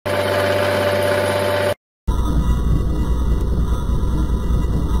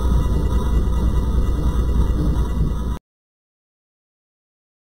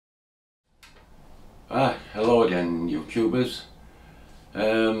Hello again, YouTubers.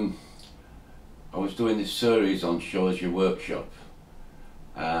 I was doing this series on Show Us Your Workshop,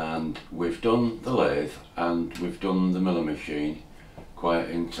 and we've done the lathe and we've done the milling machine, quite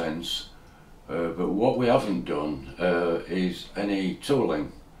intense, but what we haven't done is any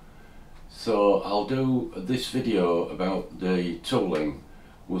tooling. So I'll do this video about the tooling.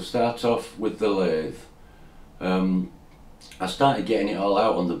 We'll start off with the lathe. I started getting it all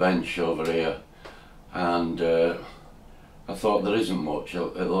out on the bench over here, and I thought there isn't much,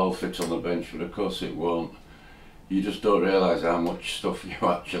 it'll all fit on the bench, but of course it won't. You just don't realise how much stuff you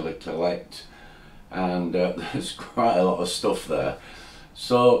actually collect, and there's quite a lot of stuff there.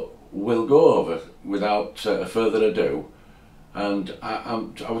 So we'll go over without further ado, and I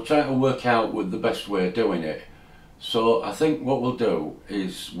was trying to work out with the best way of doing it. So I think what we'll do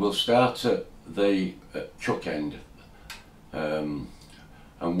is we'll start at the chuck end,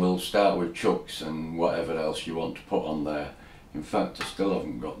 and we'll start with chucks and whatever else you want to put on there. In fact, I still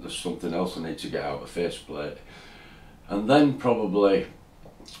haven't got, there's something else I need to get out of faceplate. And then probably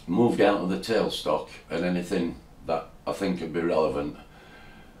move down to the tailstock and anything that I think would be relevant.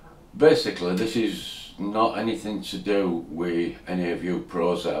 Basically, this is not anything to do with any of you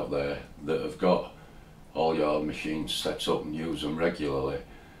pros out there that have got all your machines set up and use them regularly,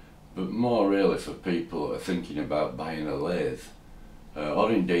 but more really for people that are thinking about buying a lathe,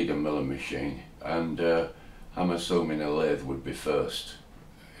 or indeed a milling machine, and I'm assuming a lathe would be first.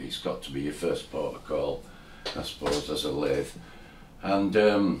 It's got to be your first port of call, I suppose, as a lathe. And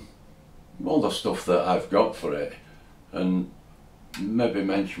all the stuff that I've got for it, and maybe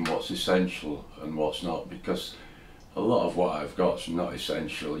mention what's essential and what's not, because a lot of what I've got is not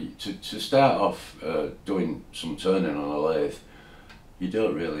essential. To start off doing some turning on a lathe, you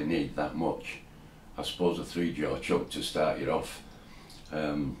don't really need that much. I suppose a 3-jaw chuck to start you off,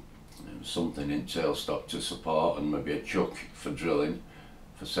 something in tailstock to support, and maybe a chuck for drilling,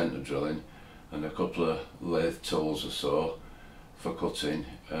 for centre drilling, and a couple of lathe tools or so for cutting,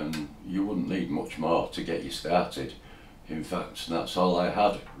 and you wouldn't need much more to get you started. In fact, that's all I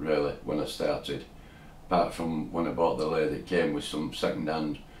had really when I started, apart from when I bought the lathe. It came with some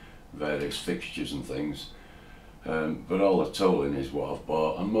second-hand various fixtures and things, but all the tooling is what I've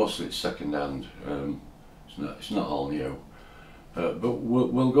bought, and mostly it's second-hand. It's not all new. But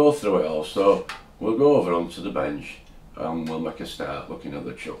we'll go through it all. So we'll go over onto the bench and we'll make a start looking at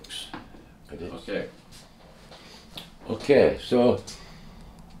the chucks. Okay, so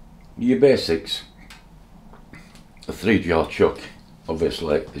your basics. A 3-jaw chuck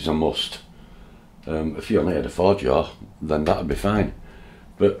obviously is a must. If you only had a 4-jaw, then that'd be fine,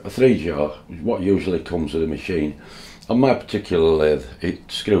 but a 3-jaw is what usually comes with a machine. On my particular lathe, it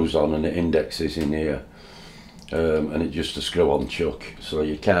screws on and it indexes in here. And it's just a screw-on chuck, so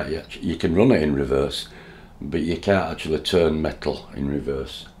you can run it in reverse, but you can't actually turn metal in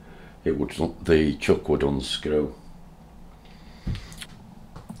reverse. The chuck would unscrew.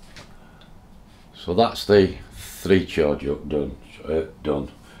 So that's the 3-jaw chuck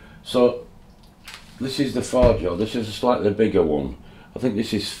done. So this is the 4-jaw. This is a slightly bigger one. I think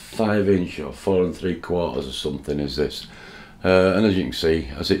this is 5" or 4 3/4 or something is this. And as you can see,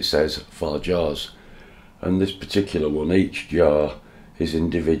 as it says, 4 jaws. And this particular one, each jaw is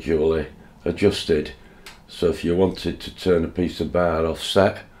individually adjusted. So if you wanted to turn a piece of bar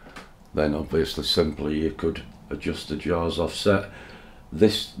offset, then obviously simply you could adjust the jaws offset.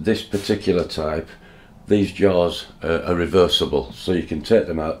 This particular type, these jaws are reversible, so you can take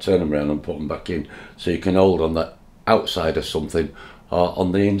them out, turn them around and put them back in, so you can hold on the outside of something or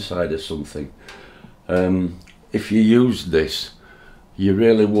on the inside of something. If you use this, you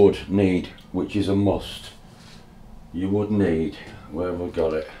really would need, which is a must, you would need, where have I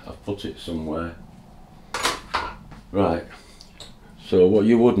got it? I've put it somewhere. Right, so what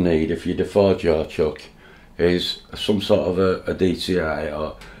you would need if you'd a 4-jaw chuck is some sort of a DTI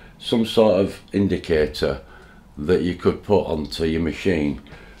or some sort of indicator that you could put onto your machine.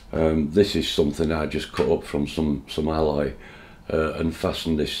 This is something I just cut up from some alloy and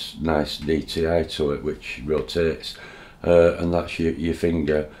fastened this nice DTI to it, which rotates, and that's your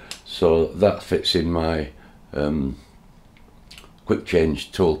finger. So that fits in my quick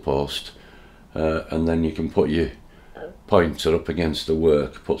change tool post, and then you can put your pointer up against the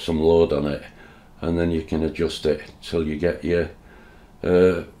work, put some load on it, and then you can adjust it till you get your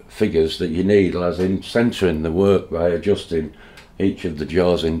figures that you need, as in centering the work by adjusting each of the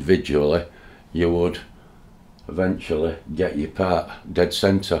jaws individually. You would eventually get your part dead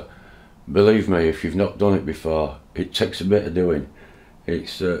center. Believe me, if you've not done it before, it takes a bit of doing.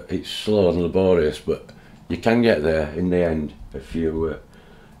 It's slow and laborious, but you can get there in the end. If you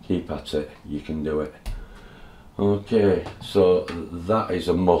keep at it, you can do it. Okay, so that is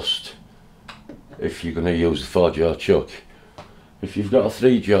a must if you're going to use a 4-jaw chuck. If you've got a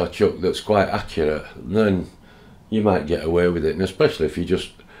 3-jaw chuck that's quite accurate, then you might get away with it, and especially if you're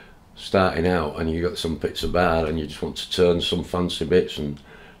just starting out and you got some bits of bar and you just want to turn some fancy bits and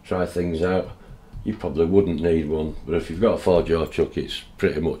try things out, you probably wouldn't need one. But if you've got a 4-jaw chuck, it's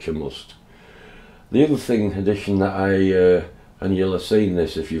pretty much a must. The other thing, addition that and you'll have seen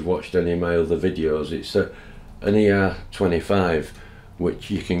this if you've watched any of my other videos, it's an ER25,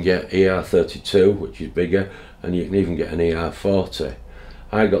 which you can get ER32, which is bigger, and you can even get an ER40.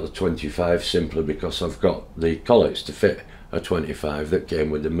 I got the 25 simply because I've got the collets to fit a 25 that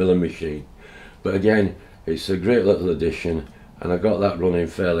came with the milling machine. But again, it's a great little addition, and I got that running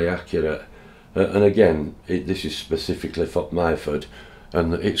fairly accurate. And again, this is specifically for Myford,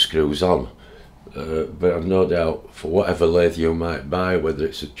 and it screws on. But I've no doubt for whatever lathe you might buy, whether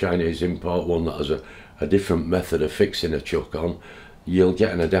it's a Chinese import one that has a different method of fixing a chuck on, you'll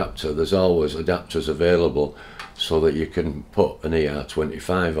get an adapter. There's always adapters available so that you can put an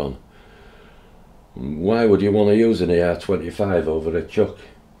ER25 on. Why would you want to use an ER25 over a chuck?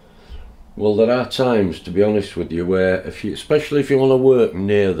 Well, there are times, to be honest with you, where especially if you want to work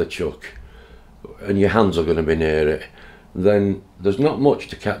near the chuck and your hands are going to be near it, then there's not much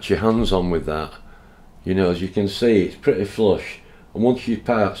to catch your hands on with that. You know, as you can see, it's pretty flush, and once your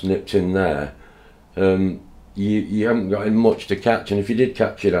part's nipped in there, you haven't got much to catch, and if you did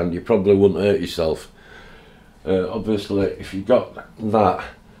catch your hand, you probably wouldn't hurt yourself. Obviously, if you've got that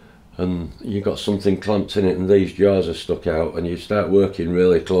and you've got something clamped in it and these jaws are stuck out and you start working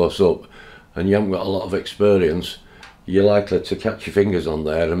really close up and you haven't got a lot of experience, you're likely to catch your fingers on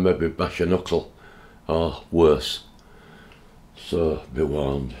there and maybe bash a knuckle or worse. So be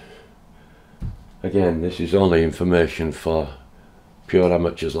warned. Again, this is only information for pure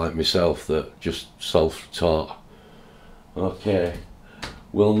amateurs like myself that just self-taught. Okay,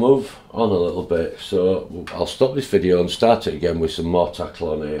 we'll move on a little bit, so I'll stop this video and start it again with some more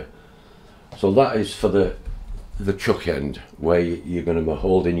tackle on here. So that is for the chuck end, where you're going to be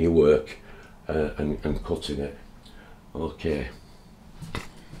holding your work and cutting it. Okay.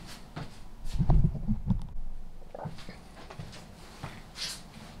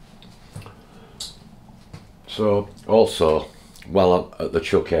 So also, while at the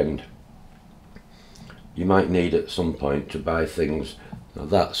chuck end, you might need at some point to buy things. Now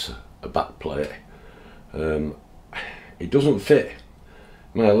that's a back plate. It doesn't fit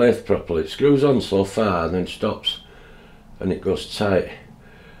my lathe properly. It screws on so far and then stops and it goes tight,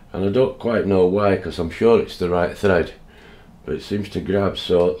 and I don't quite know why, because I'm sure it's the right thread, but it seems to grab,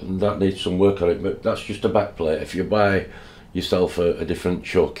 so that needs some work on it. But that's just a back plate. If you buy yourself a different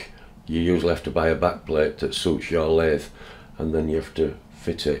chuck, you usually have to buy a back plate that suits your lathe, and then you have to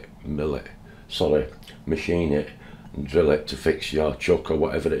fit it, machine it and drill it to fix your chuck or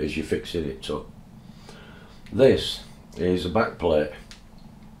whatever it is you're fixing it to. This is a back plate.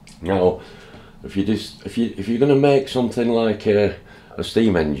 Now, if you're going to make something like a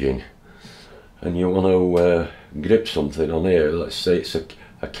steam engine and you want to grip something on here, let's say it's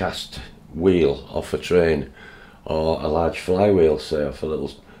a cast wheel off a train or a large flywheel, say, off a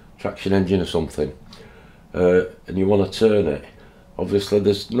little traction engine or something, and you want to turn it, obviously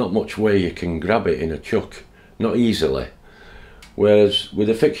there's not much way you can grab it in a chuck, not easily. Whereas with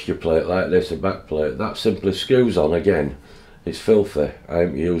a fixture plate like this, a back plate, that simply screws on. Again, it's filthy, I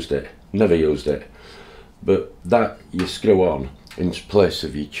haven't used it, never used it, but that you screw on in place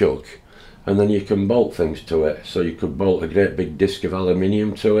of your chuck, and then you can bolt things to it. So you could bolt a great big disc of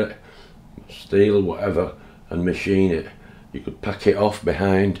aluminium to it, steel, whatever, and machine it. You could pack it off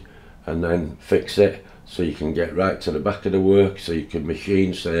behind and then fix it so you can get right to the back of the work, so you can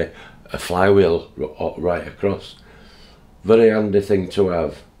machine, say, a flywheel right across. Very handy thing to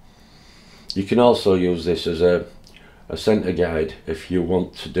have. You can also use this as a centre guide if you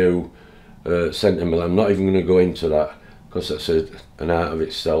want to do centre mill. I'm not even going to go into that because that's an art of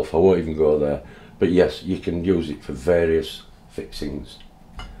itself. I won't even go there. But yes, you can use it for various fixings.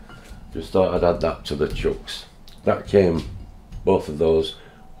 Just thought I'd add that to the chucks. That came, both of those,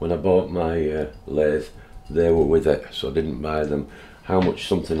 when I bought my lathe. They were with it, so I didn't buy them. How much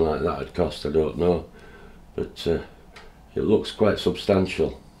something like that had cost, I don't know, but it looks quite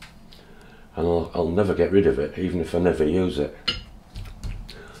substantial, and I'll never get rid of it, even if I never use it.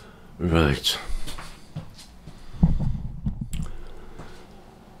 Right.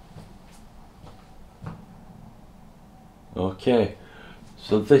 Okay,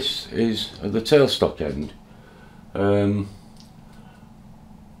 so this is at the tailstock end.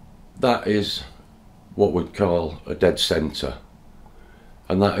 That is what we'd call a dead centre,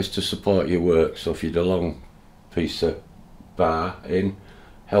 and that is to support your work. So if you do long piece of bar in,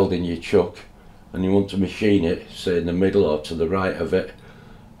 held in your chuck, and you want to machine it, say in the middle or to the right of it,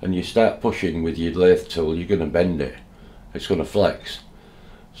 and you start pushing with your lathe tool, you're going to bend it. It's going to flex.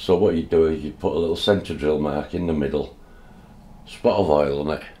 So what you do is you put a little centre drill mark in the middle, spot of oil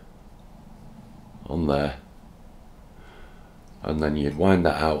on it, on there, and then you'd wind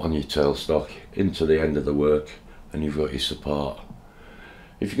that out on your tailstock into the end of the work, and you've got your support.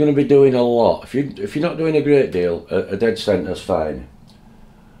 If you're going to be doing a lot, if you're not doing a great deal, a dead centre's fine.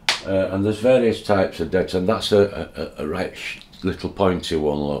 And there's various types of dead centre. That's a right little pointy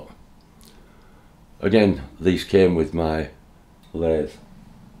one, look. Again, these came with my lathe,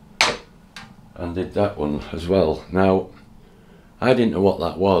 and did that one as well. Now, I didn't know what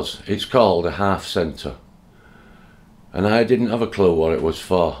that was. It's called a half centre, and I didn't have a clue what it was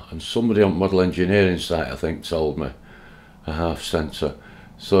for, and somebody on model engineering site I think told me a half centre.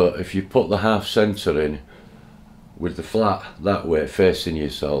 So if you put the half centre in with the flat that way facing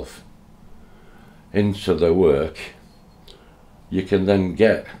yourself into the work, you can then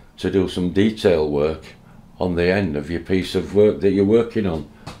get to do some detail work on the end of your piece of work that you're working on.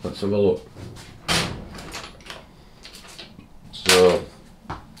 Let's have a look. So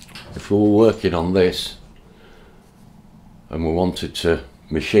if we were working on this and we wanted to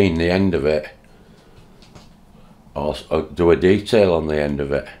machine the end of it, or do a detail on the end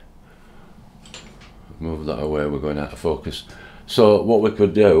of it, move that away, we're going out of focus. So what we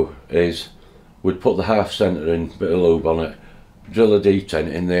could do is we'd put the half centre in, bit of lube on it, drill a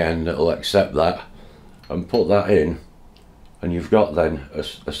detent in the end that'll accept that, and put that in, and you've got then a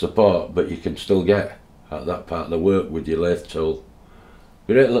support, but you can still get at that part of the work with your lathe tool.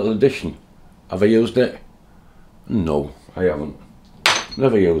 Great little addition. Have I used it? No, I haven't.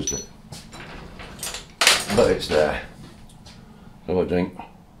 Never used it. But it's there. Have a drink.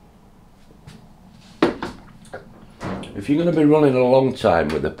 If you're going to be running a long time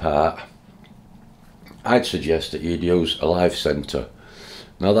with a part, I'd suggest that you'd use a live centre.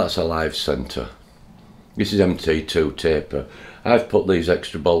 Now that's a live centre. This is MT2 taper. I've put these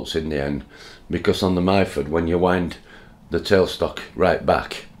extra bolts in the end because on the Myford, when you wind the tailstock right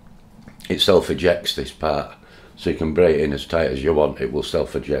back, it self-ejects this part. So you can braid it in as tight as you want, it will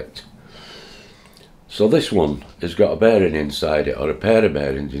self-eject. So this one has got a bearing inside it, or a pair of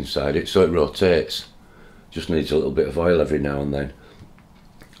bearings inside it, so it rotates. Just needs a little bit of oil every now and then.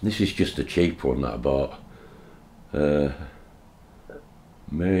 This is just a cheap one that I bought.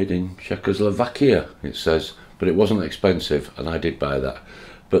 Made in Czechoslovakia, it says, but it wasn't expensive, and I did buy that.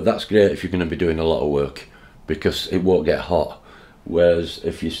 But that's great if you're going to be doing a lot of work, because it won't get hot. Whereas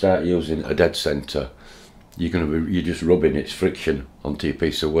if you start using a dead centre, you're just rubbing its friction onto your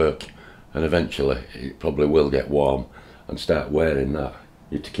piece of work, and eventually it probably will get warm and start wearing that.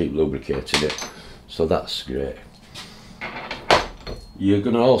 You have to keep lubricating it, so that's great. You're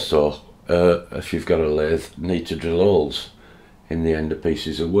going to also, if you've got a lathe, need to drill holes in the end of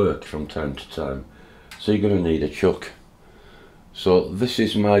pieces of work from time to time, so you're going to need a chuck. So this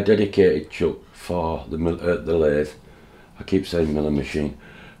is my dedicated chuck for the lathe. I keep saying milling machine,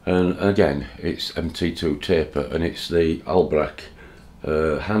 and again it's MT2 taper, and it's the Albrecht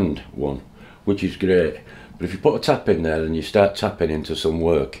hand one, which is great. But if you put a tap in there and you start tapping into some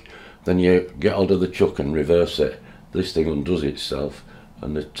work, then you get hold of the chuck and reverse it, this thing undoes itself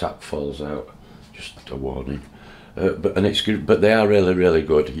and the tap falls out. Just a warning. But it's good, but they are really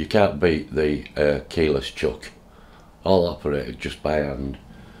good. You can't beat the keyless chuck, all operated just by hand.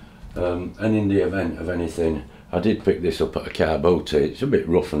 And in the event of anything, I did pick this up at a car boot. It's a bit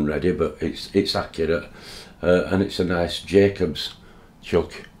rough and ready, but it's accurate, and it's a nice Jacobs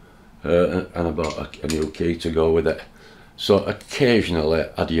chuck, and I bought a new key to go with it. So occasionally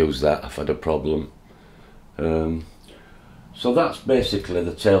I'd use that if I had a problem. So that's basically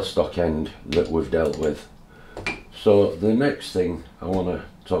the tailstock end that we've dealt with. So the next thing I want to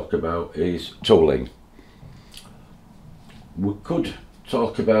talk about is tooling. We could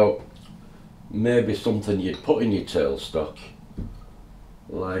talk about maybe something you'd put in your tailstock,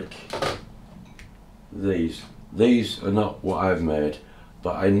 like these. These are not what I've made,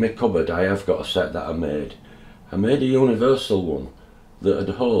 but in my cupboard I have got a set that I made. I made a universal one that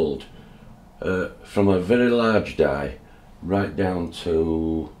would hold from a very large die right down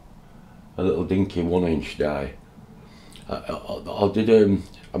to a little dinky 1-inch die.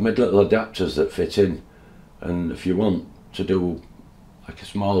 I made little adapters that fit in, and if you want to do like a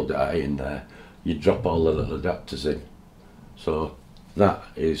small die in there, you drop all the little adapters in. So that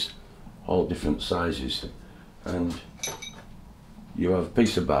is all different sizes, and you have a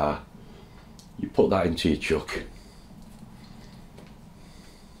piece of bar, you put that into your chuck,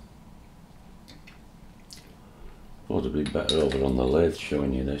 suppose it'd be better over on the lathe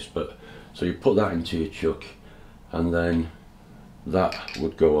showing you this, but so you put that into your chuck, and then that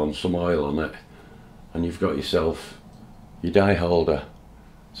would go on some oil on it, and you've got yourself your die holder.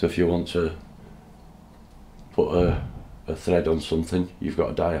 So if you want to put a thread on something, you've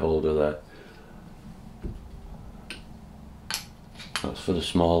got a die holder there. That's for the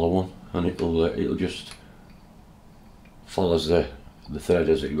smaller one, and it'll just follows the thread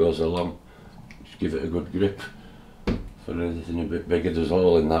as it goes along. Just give it a good grip. For anything a bit bigger, there's a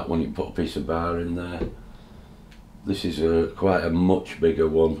hole in that one, you can put a piece of bar in there. This is quite a much bigger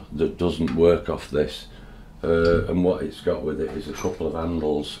one that doesn't work off this, and what it's got with it is a couple of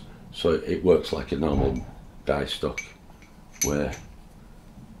handles, so it works like a normal die stock, where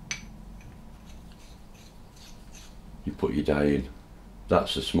you put your die in.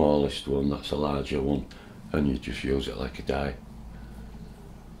 That's the smallest one, that's a larger one, and you just use it like a die.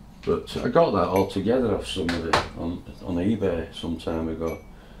 But I got that all together off somebody on eBay some time ago.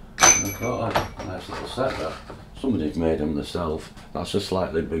 And I thought, oh, nice little set that. Somebody's made them themselves. That's a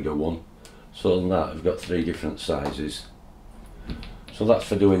slightly bigger one. So than that, I've got 3 different sizes. So that's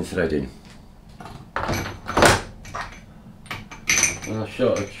for doing threading. And I'll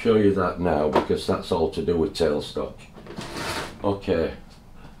show you that now, because that's all to do with tailstock. Okay,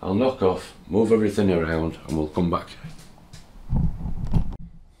 I'll knock off, move everything around, and we'll come back.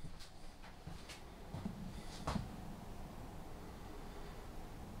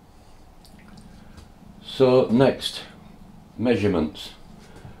 So next, measurements.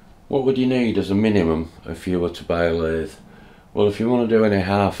 What would you need as a minimum if you were to buy a lathe? Well, if you want to do any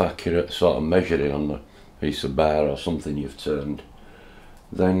half accurate sort of measuring on the piece of bar or something you've turned,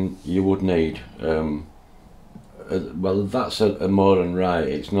 then you would need, well, that's a more and right.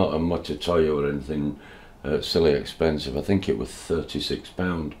 It's not a Motatoyo or anything silly expensive. I think it was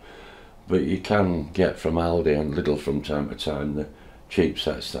 £36, but you can get from Aldi and Lidl from time to time the cheap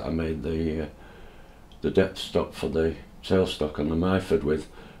sets that I made the depth stop for the tailstock on the Myford with,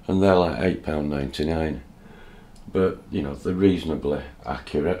 and they're like £8.99. But you know, they're reasonably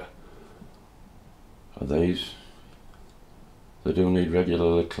accurate. Are these? They do need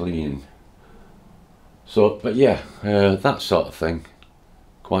regularly cleaning. So, but yeah, that sort of thing,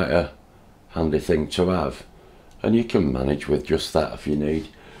 quite a handy thing to have, and you can manage with just that if you need.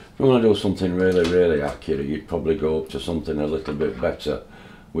 If you want to do something really accurate, you'd probably go up to something a little bit better,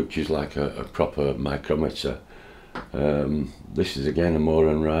 which is like a proper micrometer. This is again a Moore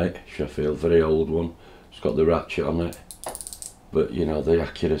and Wright Sheffield, very old one. It's got the ratchet on it, but you know, the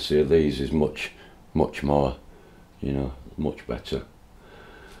accuracy of these is much more, you know, much better.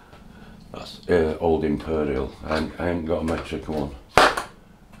 That's old Imperial. I ain't got a metric one.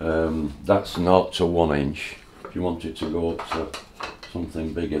 That's 0 to 1 inch. If you want it to go up to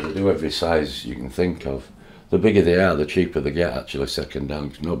something bigger, they do every size you can think of. The bigger they are, the cheaper they get actually second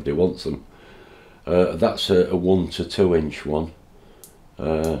hand, because nobody wants them. That's a 1 to 2 inch one,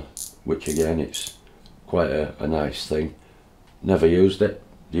 which again, it's quite a nice thing. Never used it.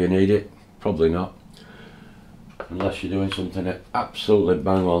 Do you need it? Probably not, unless you're doing something absolutely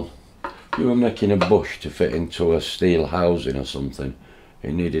bang on. If you were making a bush to fit into a steel housing or something,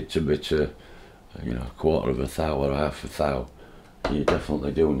 it needed to be to, you know, 1/4 of a thou or 1/2 a thou. You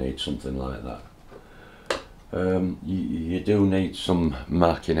definitely do need something like that. You do need some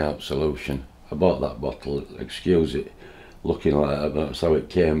marking out solution. I bought that bottle, excuse it looking like that, but that's how it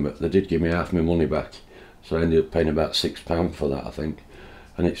came, but they did give me half my money back, so I ended up paying about £6 for that, I think,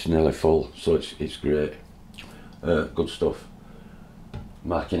 and it's nearly full, so it's great. Good stuff.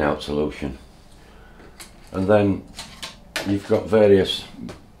 Marking out solution. And then you've got various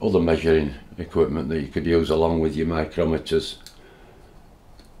other measuring equipment that you could use along with your micrometers.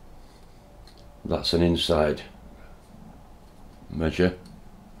 That's an inside measure.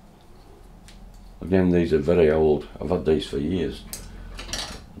 Again, these are very old. I've had these for years.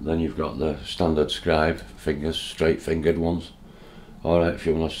 Then you've got the standard scribe fingers, straight fingered ones. Alright, if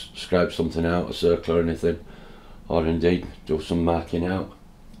you want to scribe something out, a circle or anything, or indeed do some marking out.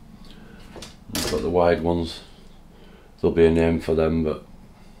 You've got the wide ones. There'll be a name for them, but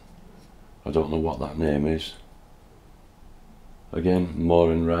I don't know what that name is. Again,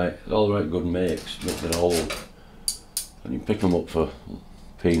 Moore and Wright, all right good makes, but they're old. And you pick them up for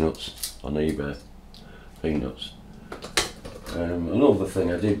peanuts on eBay. Peanuts. Another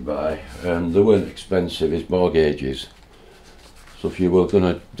thing I did buy, and they weren't expensive, is bore gauges. So if you were going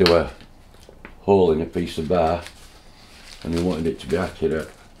to do a hole in a piece of bar and you wanted it to be accurate,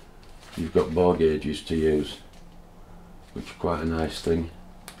 you've got bore gauges to use, which is quite a nice thing.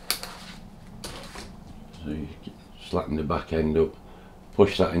 So you slacken the back end up,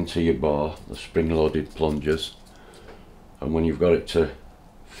 push that into your bore, the spring-loaded plungers, and when you've got it to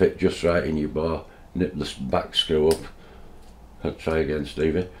fit just right in your bar, nip the back screw up. I'll try again,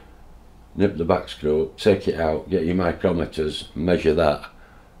 Stevie. Nip the back screw up, take it out, get your micrometers, measure that,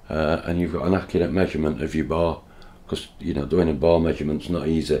 and you've got an accurate measurement of your bar, because you know, doing a bar measurement's not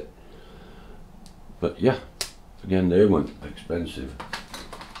easy. But yeah, again, they weren't expensive.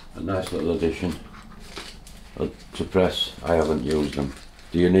 A nice little addition to press. I haven't used them.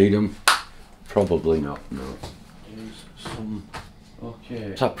 Do you need them? Probably not, no. Here's some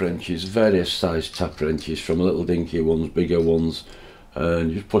tap wrenches, various size tap wrenches, from little dinky ones, bigger ones,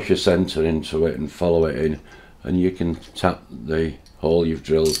 and just push a centre into it and follow it in, and you can tap the hole you've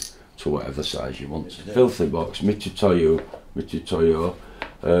drilled to whatever size you want. Filthy box, Myford,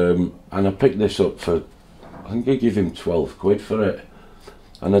 and I picked this up for, I think I give him 12 quid for it.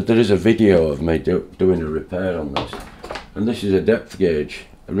 And there is a video of me doing a repair on this, and this is a depth gauge,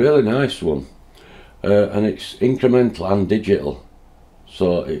 a really nice one, and it's incremental and digital,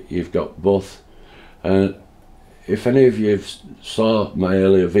 so you've got both. If any of you saw my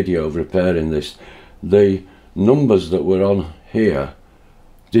earlier video of repairing this, the numbers that were on here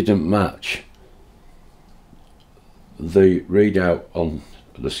didn't match the readout on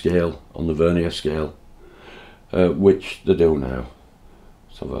the scale, on the vernier scale, which they do now.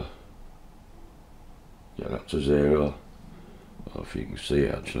 So get that to 0. I don't know if you can see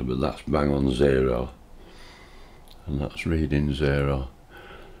it actually, but that's bang on 0, and that's reading 0.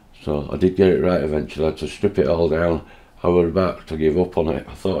 So I did get it right eventually. I had to strip it all down. I was about to give up on it.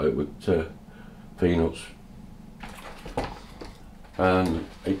 I thought it would peanuts, and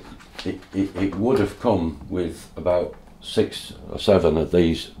it would have come with about 6 or 7 of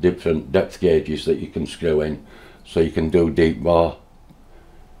these different depth gauges that you can screw in, so you can do deep bar.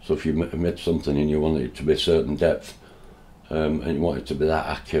 So if you made something and you want it to be a certain depth, and you want it to be that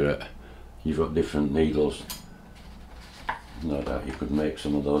accurate, you've got different needles. No doubt you could make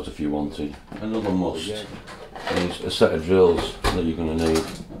some of those if you wanted. Another must is a set of drills that you're going to need.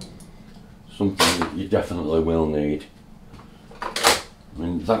 Something that you definitely will need. I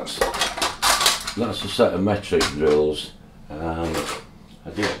mean, that's a set of metric drills, and I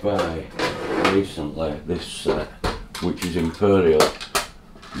did buy recently this set, which is Imperial,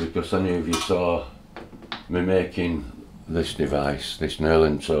 because any of you saw me making this device, this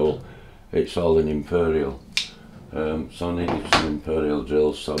nailing tool, it's all in Imperial. So I needed some Imperial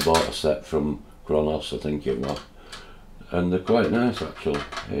drills, so I bought a set from Kronos, I think it was, and they're quite nice actually,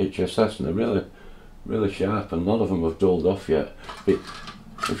 HSS, and they're really sharp, and none of them have dulled off yet. But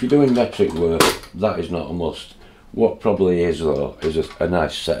if you're doing metric work, that is not a must. What probably is though, is a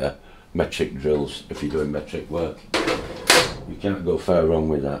nice set of metric drills if you're doing metric work. You can't go far wrong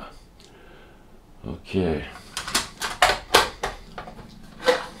with that. Okay.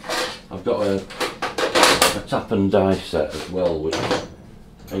 I've got a tap and die set as well, which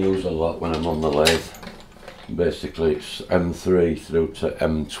I use a lot when I'm on the lathe. Basically it's M3 through to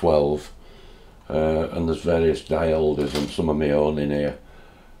M12, and there's various die holders and some of my own in here.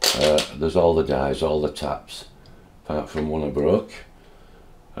 There's all the dies, all the taps, apart from one I broke,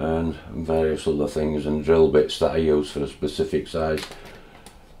 and various other things and drill bits that I use for a specific size.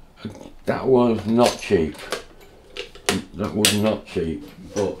 That was not cheap. That was not cheap,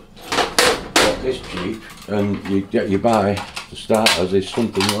 but what is cheap, and you buy for starters, is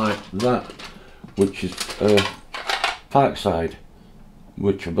something like that, which is Parkside,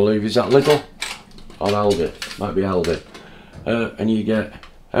 which I believe is at Lidl or Aldi, might be Aldi, and you get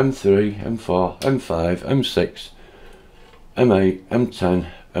M3, M4, M5, M6, M8, M10,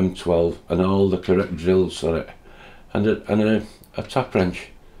 M12, and all the correct drills for it, and a tap wrench,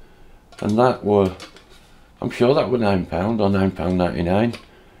 and that were, I'm sure that were £9 or £9.99.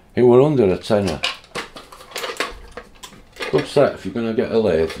 It were under a tenner. Good set if you're going to get a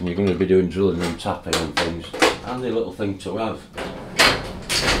lathe and you're going to be doing drilling and tapping and things. Handy little thing to have.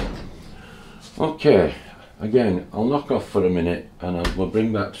 Okay, again, I'll knock off for a minute and we'll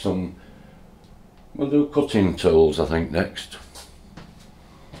bring back some, we'll do cutting tools I think next.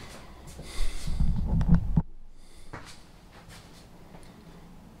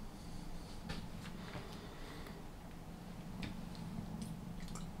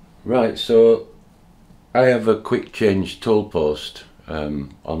 Right, so I have a quick change tool post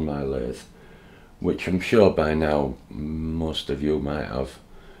on my lathe, which I'm sure by now most of you might have,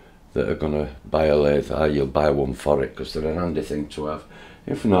 that are going to buy a lathe, or you'll buy one for it because they're a handy thing to have.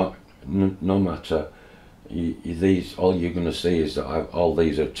 If not, no matter, these, all you're going to see is that all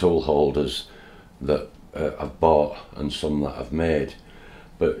these are tool holders that I've bought and some that I've made,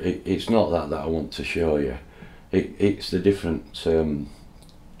 but it's not that I want to show you. It's the different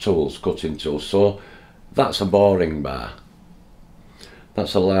tools, cutting tools. So that's a boring bar,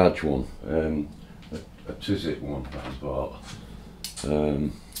 That's a large one, a Tizit one that I bought.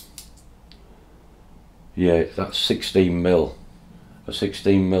 Yeah, that's 16mm, a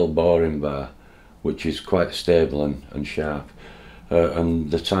 16mm boring bar, which is quite stable and sharp. And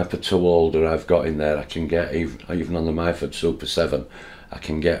the type of tool holder I've got in there, I can get, even on the Myford Super 7, I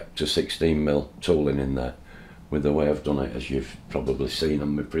can get to 16mm tooling in there with the way I've done it, as you've probably seen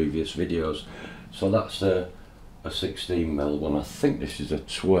on my previous videos. So that's a 16mm one. I think this is a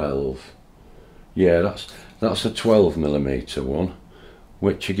 12. Yeah, that's a 12mm one,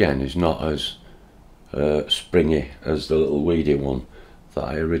 which again is not as springy as the little weedy one that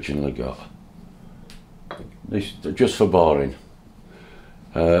I originally got. This just for boring.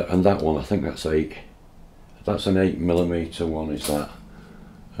 And that one, I think that's 8. That's an 8mm one, is that?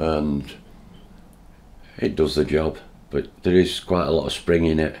 And it does the job, but there is quite a lot of spring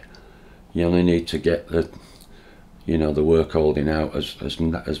in it. You only need to get the, you know, the work holding out as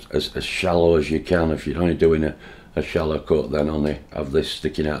shallow as you can. If you're only doing a shallow cut, then only have this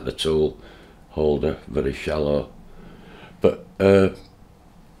sticking out the tool holder, very shallow. But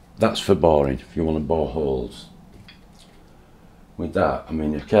that's for boring, if you want to bore holes. With that, I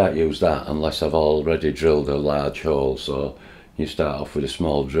mean, you can't use that unless I've already drilled a large hole, so you start off with a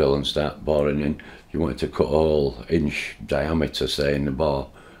small drill and start boring in. If you wanted to cut a hole inch diameter, say, in the bore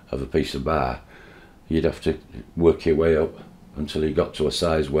of a piece of bar, you'd have to work your way up until you got to a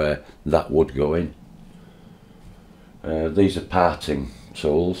size where that would go in. These are parting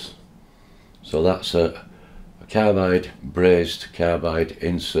tools. So that's a carbide, brazed carbide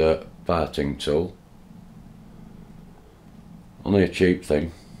insert parting tool. Only a cheap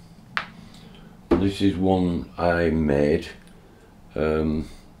thing. This is one I made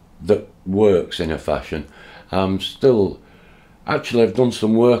that works in a fashion. Actually, I've done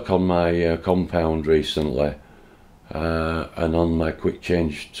some work on my compound recently and on my quick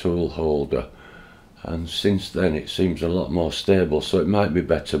change tool holder, and since then it seems a lot more stable, so it might be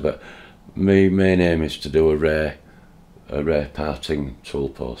better, but my main aim is to do a rare parting tool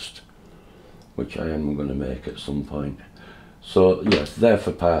post, which I am going to make at some point. So yes, they're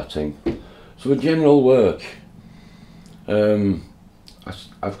for parting. So for general work,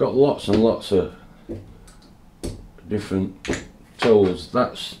 I've got lots and lots of different tools.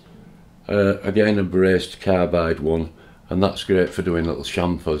 That's again a brazed carbide one, and that's great for doing little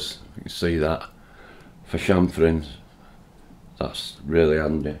chamfers. You can see that for chamfering. That's really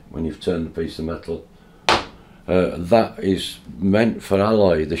handy when you've turned a piece of metal. That is meant for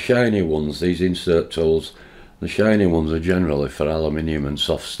alloy. The shiny ones, these insert tools, the shiny ones are generally for aluminium and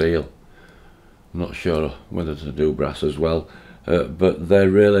soft steel. I'm not sure whether to do brass as well, but they're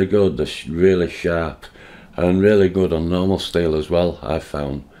really good. They're really sharp and really good on normal steel as well, I've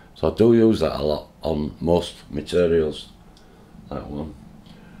found. So I do use that a lot on most materials, that one.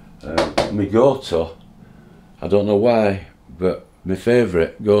 My go-to, I don't know why, but my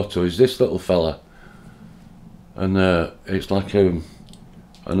favourite go-to is this little fella, and it's like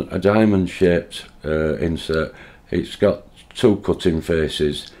a diamond shaped insert. It's got two cutting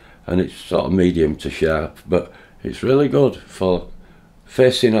faces and it's sort of medium to sharp, but it's really good for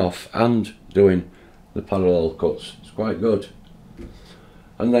facing off and doing the parallel cuts. It's quite good.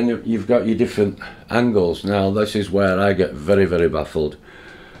 And then you've got your different angles. Now this is where I get very, very baffled,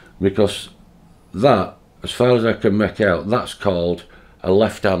 because that, as far as I can make out, that's called a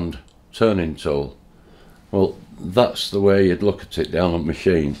left-hand turning tool. Well, that's the way you'd look at it down on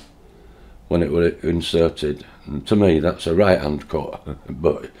machine when it was inserted. And to me, that's a right-hand cut,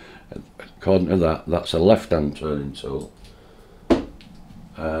 but according to that, that's a left-hand turning tool.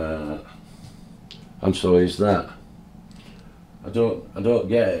 And so is that. I don't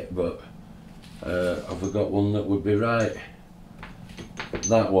get it, but have we got one that would be right?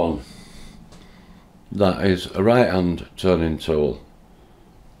 That one. That is a right-hand turning tool,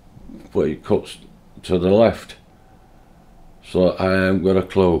 but it cuts to the left. So I haven't got a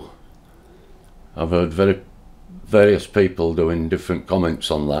clue. I've heard various people doing different comments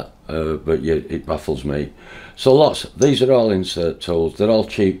on that, but yeah, it baffles me. So these are all insert tools. They're all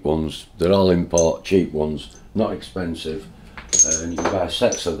cheap ones. They're all import cheap ones, not expensive. And you can buy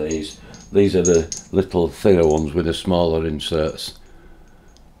sets of these. These are the little thinner ones with the smaller inserts.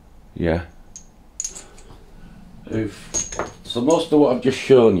 Yeah. So most of what I've just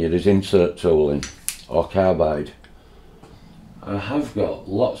shown you is insert tooling or carbide. I have got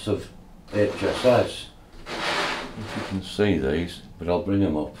lots of HSS, if you can see these, but I'll bring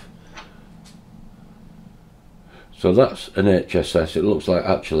them up. So that's an HSS. It looks like,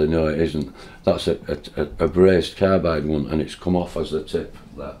 actually no it isn't, that's a brazed carbide one, and it's come off as the tip,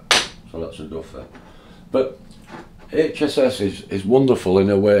 that. So that's a duffer. But HSS is wonderful in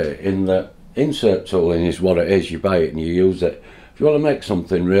a way, in that insert tooling is what it is. You buy it and you use it. If you want to make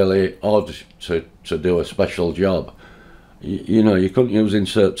something really odd to do a special job, you know, you couldn't use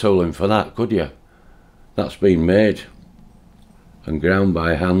insert tooling for that, could you? That's been made and ground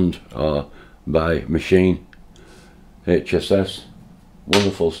by hand or by machine. HSS,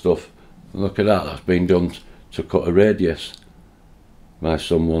 wonderful stuff. Look at that, that's been done to cut a radius by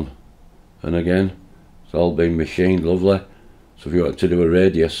someone, and again, it's all been machined, lovely. So if you want to do a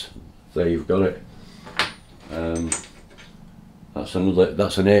radius, there you've got it. That's an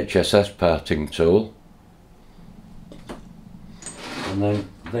HSS parting tool. And then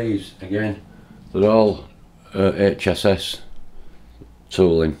these again, they're all HSS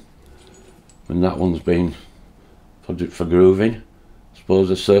tooling, and that one's been for grooving. I suppose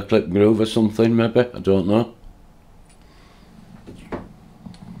a circlip groove or something, maybe, I don't know.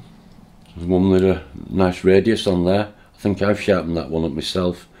 There's one with a nice radius on there. I think I've sharpened that one up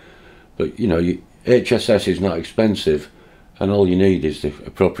myself. But you know, HSS is not expensive, and all you need is the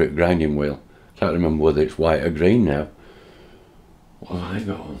appropriate grinding wheel. Can't remember whether it's white or green now. What have I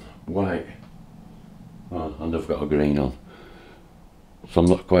got on? White. Oh, and I've got a green on, so I'm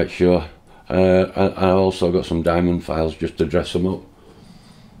not quite sure. I also got some diamond files just to dress them up.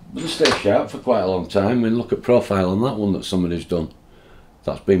 But they stay sharp for quite a long time. I mean, look at profile on that one that somebody's done.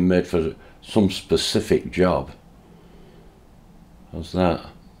 That's been made for some specific job. How's that?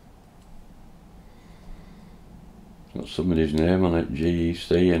 Got somebody's name on it,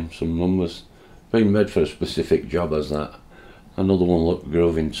 GEC, and some numbers. Been made for a specific job as that. Another one, look,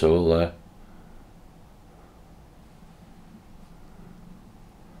 grooving tool there.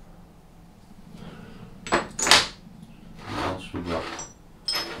 What else we got?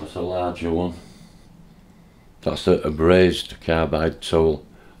 That's a larger one. That's a brazed carbide tool.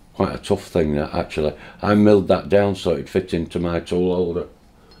 Quite a tough thing that, actually. I milled that down so it'd fit into my tool holder.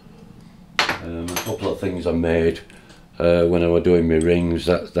 A couple of things I made when I was doing my rings.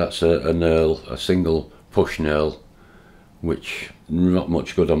 That's a nail, a single push nail, which not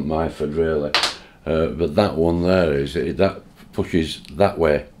much good on Myford really. But that one there that pushes that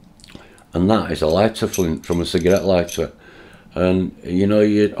way, and that is a lighter flint from a cigarette lighter. And you know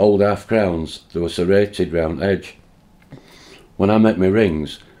your old half crowns, they were serrated round edge. When I make my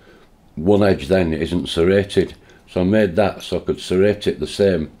rings, one edge then isn't serrated, so I made that so I could serrate it the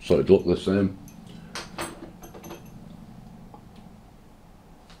same, so it'd look the same.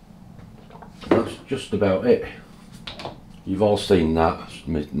 That's just about it. You've all seen that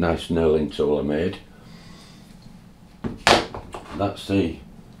nice nailing tool I made. That's the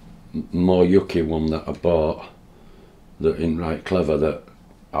more yucky one that I bought, that ain't right clever, that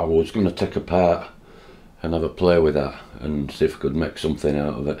I was going to take apart and have a play with that and see if I could make something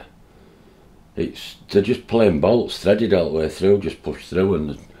out of it. They're just plain bolts, threaded all the way through, just pushed through,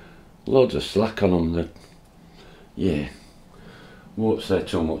 and loads of slack on them. Yeah, won't say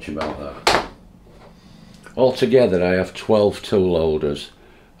too much about that. Altogether I have 12 tool holders.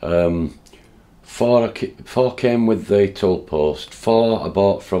 4 came with the tool post, 4 I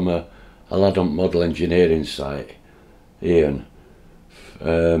bought from a lad on model engineering site, Ian,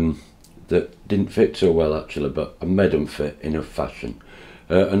 that didn't fit so well actually, but I made them fit in a fashion.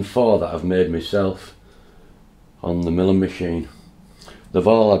 And 4 that I've made myself on the milling machine. They've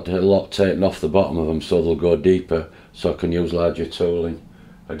all had a lot taken off the bottom of them so they'll go deeper, so I can use larger tooling.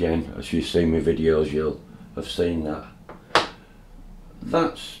 Again, as you've seen my videos, you'll have seen that.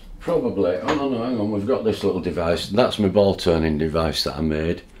 That's probably, oh no, hang on, we've got this little device. That's my ball turning device that I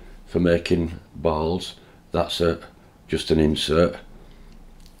made for making balls. That's just an insert.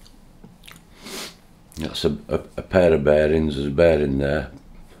 That's a pair of bearings. There's a bearing there,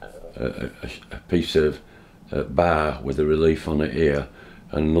 a piece of bar with a relief on it here,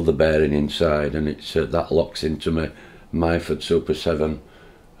 and another bearing inside, and it's that locks into my Myford Super 7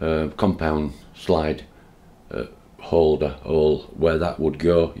 compound slide holder hole, where that would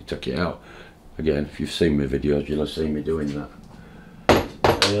go. You take it out. Again, if you've seen my videos, you'll have seen me doing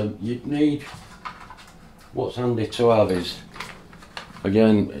that. You'd need, what's handy to have is,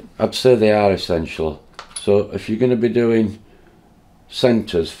 again, I'd say they are essential. So if you're going to be doing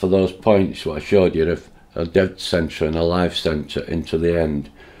centres for those points, what I showed you, a dead centre and a live centre into the end,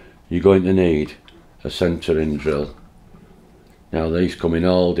 you're going to need a centering drill. Now these come in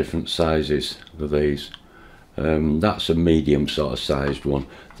all different sizes of these. That's a medium sort of sized one.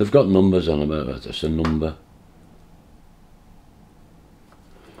 They've got numbers on them. That's a number.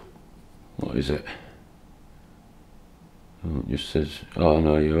 What is it? Oh, it just says, oh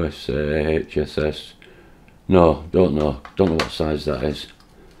no, USA, HSS. No, don't know what size that is.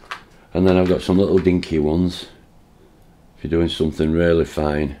 And then I've got some little dinky ones. if you're doing something really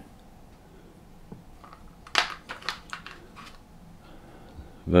fine.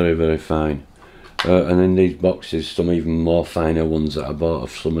 Very, very fine. And in these boxes, some even more finer ones that I bought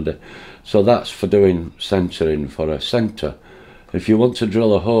of somebody. So that's for doing centering for a centre. If you want to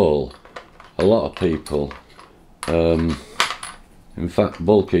drill a hole, a lot of people, in fact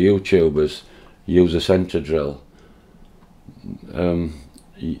bulk of YouTubers, use a centre drill.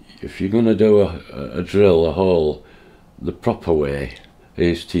 If you're going to do a drill, a hole, the proper way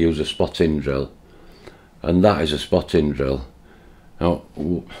is to use a spot-in drill, and that is a spot-in drill. Now,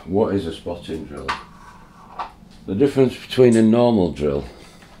 what is a spot-in drill? The difference between a normal drill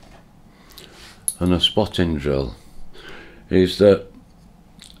and a spot-in drill is that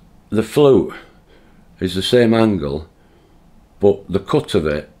the flute is the same angle, but the cut of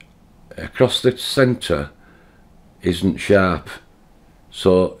it across the centre isn't sharp.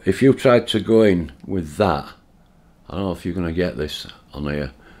 So if you tried to go in with that, I don't know if you're going to get this on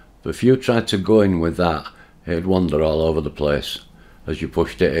here, but if you tried to go in with that, it'd wander all over the place. As you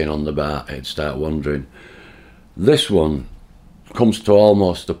pushed it in on the bar, it'd start wandering. This one comes to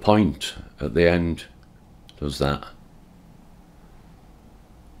almost a point at the end, does that.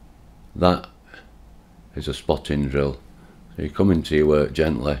 That is a spot-in drill. So you come into your work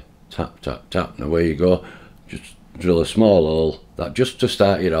gently, tap, tap, tap, and away you go. Just drill a small hole, that just to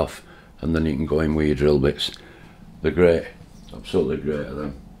start it off, and then you can go in with your drill bits. They're great, absolutely great at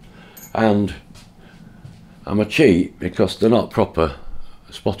them. And I'm a cheat because they're not proper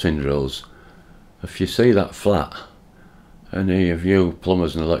spot-in drills. If you see that flat, any of you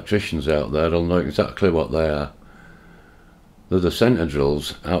plumbers and electricians out there will know exactly what they are. They're the centre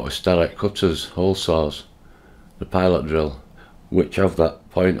drills out of Starrett cutters, hole saws, the pilot drill, which have that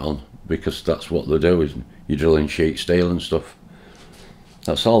point on, because that's what they do, is you're drilling sheet steel and stuff.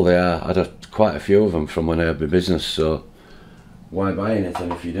 That's all they are. I had quite a few of them from when I had my business, so why buy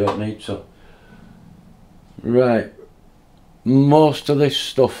anything if you don't need to? Right, most of this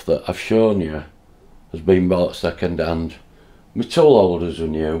stuff that I've shown you has been bought second hand. My tool holders are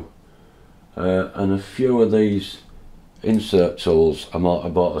new, and a few of these insert tools I might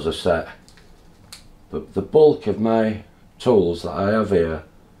have bought as a set. But the bulk of my tools that I have here,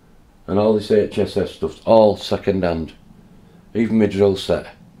 and all this HSS stuff's all second hand. Even my drill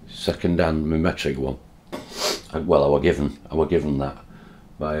set, second hand, my metric one. Well, I were given that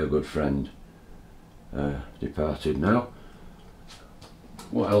by a good friend. Departed now.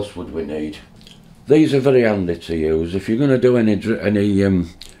 What else would we need? These are very handy to use. If you're going to do any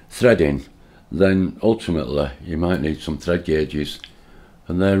threading, then ultimately you might need some thread gauges,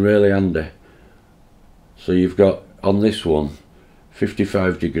 and they're really handy. So you've got on this one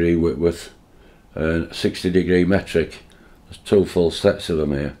 55° Whitworth and 60° metric. There's two full sets of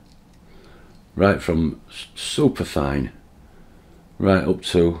them here, right from super fine right up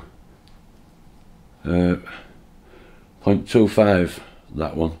to 0.25,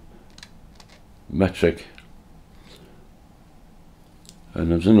 that one, metric.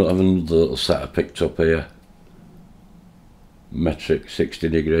 And there's another little set I picked up here, metric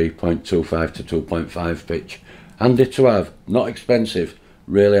 60°, 0.25 to 2.5 pitch. Handy to have, not expensive,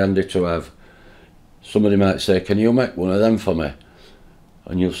 really handy to have. Somebody might say, can you make one of them for me?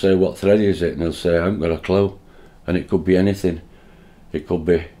 And you'll say, what thread is it? And they'll say, I haven't got a clue. And it could be anything. It could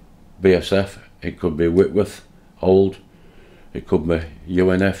be BSF, it could be Whitworth, old, it could be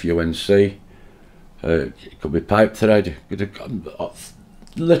UNF, UNC, it could be pipe thread,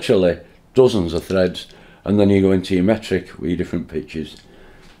 literally dozens of threads. And then you go into your metric with your different pitches.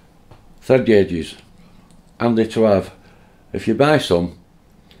 Thread gauges, handy to have. If you buy some,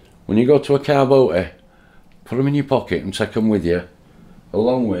 when you go to a car booty, put them in your pocket and take them with you,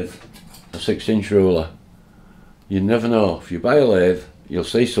 along with a 6-inch ruler. You never know, if you buy a lathe, you'll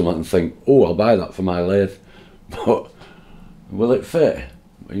see something and think, oh, I'll buy that for my lathe, but will it fit?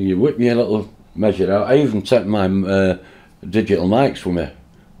 You whip me a little measure out. I even take my digital mics with me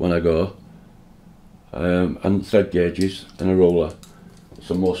when I go, and thread gauges and a ruler. It's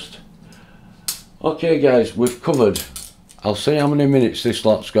a must. Okay guys, we've covered, I'll see how many minutes this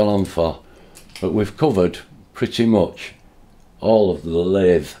lot's gone on for, but we've covered pretty much all of the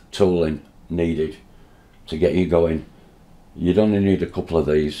lathe tooling needed to get you going. You'd only need a couple of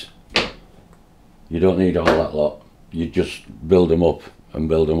these. You don't need all that lot. You just build them up and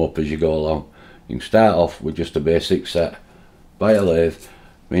build them up as you go along. You can start off with just a basic set. Buy a lathe.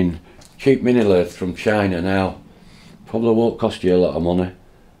 I mean, cheap mini lathe from China now probably won't cost you a lot of money.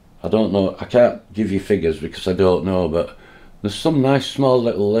 I don't know, I can't give you figures because I don't know, but there's some nice small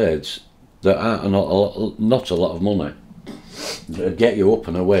little lathes that are not a lot of money, that get you up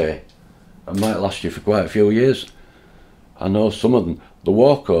and away and might last you for quite a few years. I know some of them. The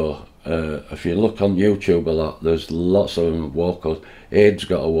Walco, if you look on YouTube a lot, there's lots of them Walcos. Aid's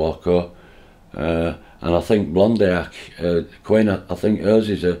got a Walco, and I think Blondiac, Queen, I think hers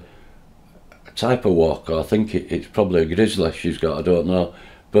is a type of Walco. I think it's probably a Grizzly she's got, I don't know.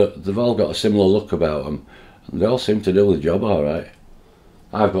 But they've all got a similar look about them. They all seem to do the job alright.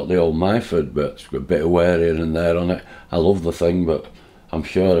 I've got the old Myford, but it's got a bit of wear here and there on it. I love the thing, but I'm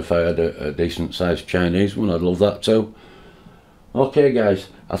sure if I had a decent sized Chinese one, I'd love that too. Okay guys,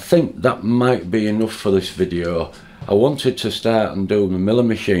 I think that might be enough for this video. I wanted to start and do the milling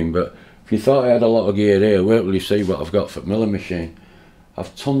machine, but if you thought I had a lot of gear here, wait till you see what I've got for the milling machine.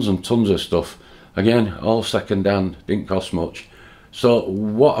 I've tons and tons of stuff. Again, all second hand, didn't cost much. So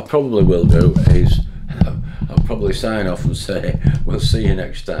what I probably will do is I'll probably sign off and say we'll see you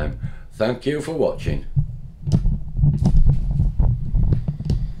next time. Thank you for watching.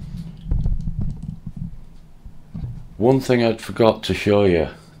 One thing I'd forgot to show you,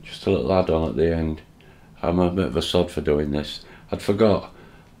 just a little add-on at the end. I'm a bit of a sod for doing this. I'd forgot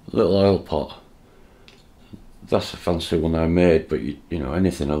a little oil pot. That's a fancy one I made, but you know,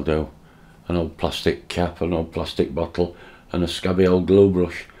 anything will do. An old plastic cap, an old plastic bottle, and a scabby old glue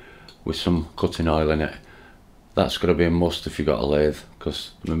brush with some cutting oil in it. That's got to be a must if you've got a lathe,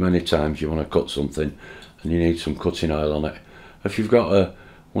 because many times you want to cut something and you need some cutting oil on it. If you've got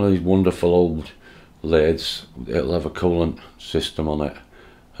one of these wonderful old lathes, it'll have a coolant system on it,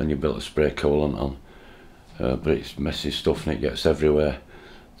 and you'll be able to spray coolant on. But it's messy stuff and it gets everywhere.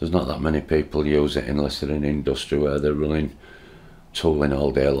 There's not that many people use it unless they're in industry where they're running tooling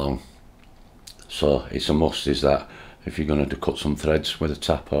all day long. So it's a must, is that if you're going to cut some threads with a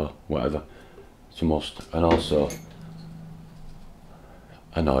tap or whatever, it's a must. And also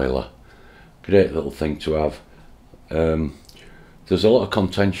an oiler, great little thing to have. There's a lot of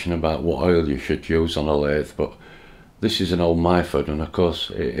contention about what oil you should use on a lathe, but this is an old Myford, and of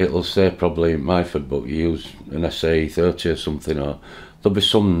course it'll say probably Myford, but you use an SAE 30 or something, or there'll be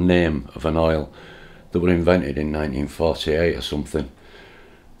some name of an oil that were invented in 1948 or something.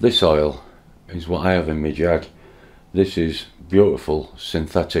 This oil is what I have in my Jag. This is beautiful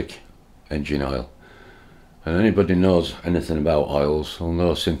synthetic engine oil, and anybody knows anything about oils will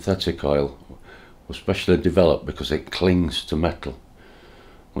know synthetic oil was specially developed because it clings to metal.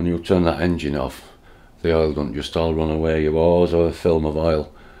 When you turn that engine off, the oil don't just all run away. You always have a film of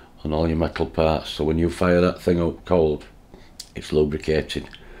oil on all your metal parts, so when you fire that thing up cold, it's lubricated.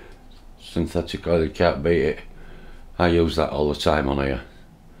 Synthetic oil, you can't beat it. I use that all the time on here.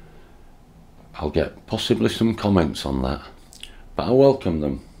 I'll get possibly some comments on that, but I welcome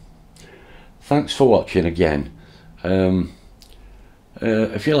them. Thanks for watching again.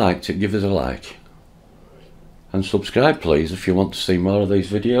 If you liked it, give us a like, and subscribe please if you want to see more of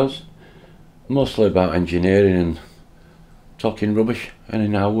these videos, mostly about engineering and talking rubbish and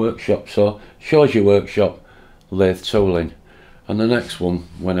in our workshop. So shows your workshop, lathe tooling, and the next one,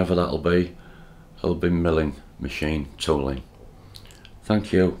 whenever that'll be, it'll be milling machine tooling.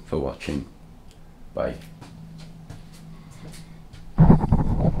 Thank you for watching. Bye.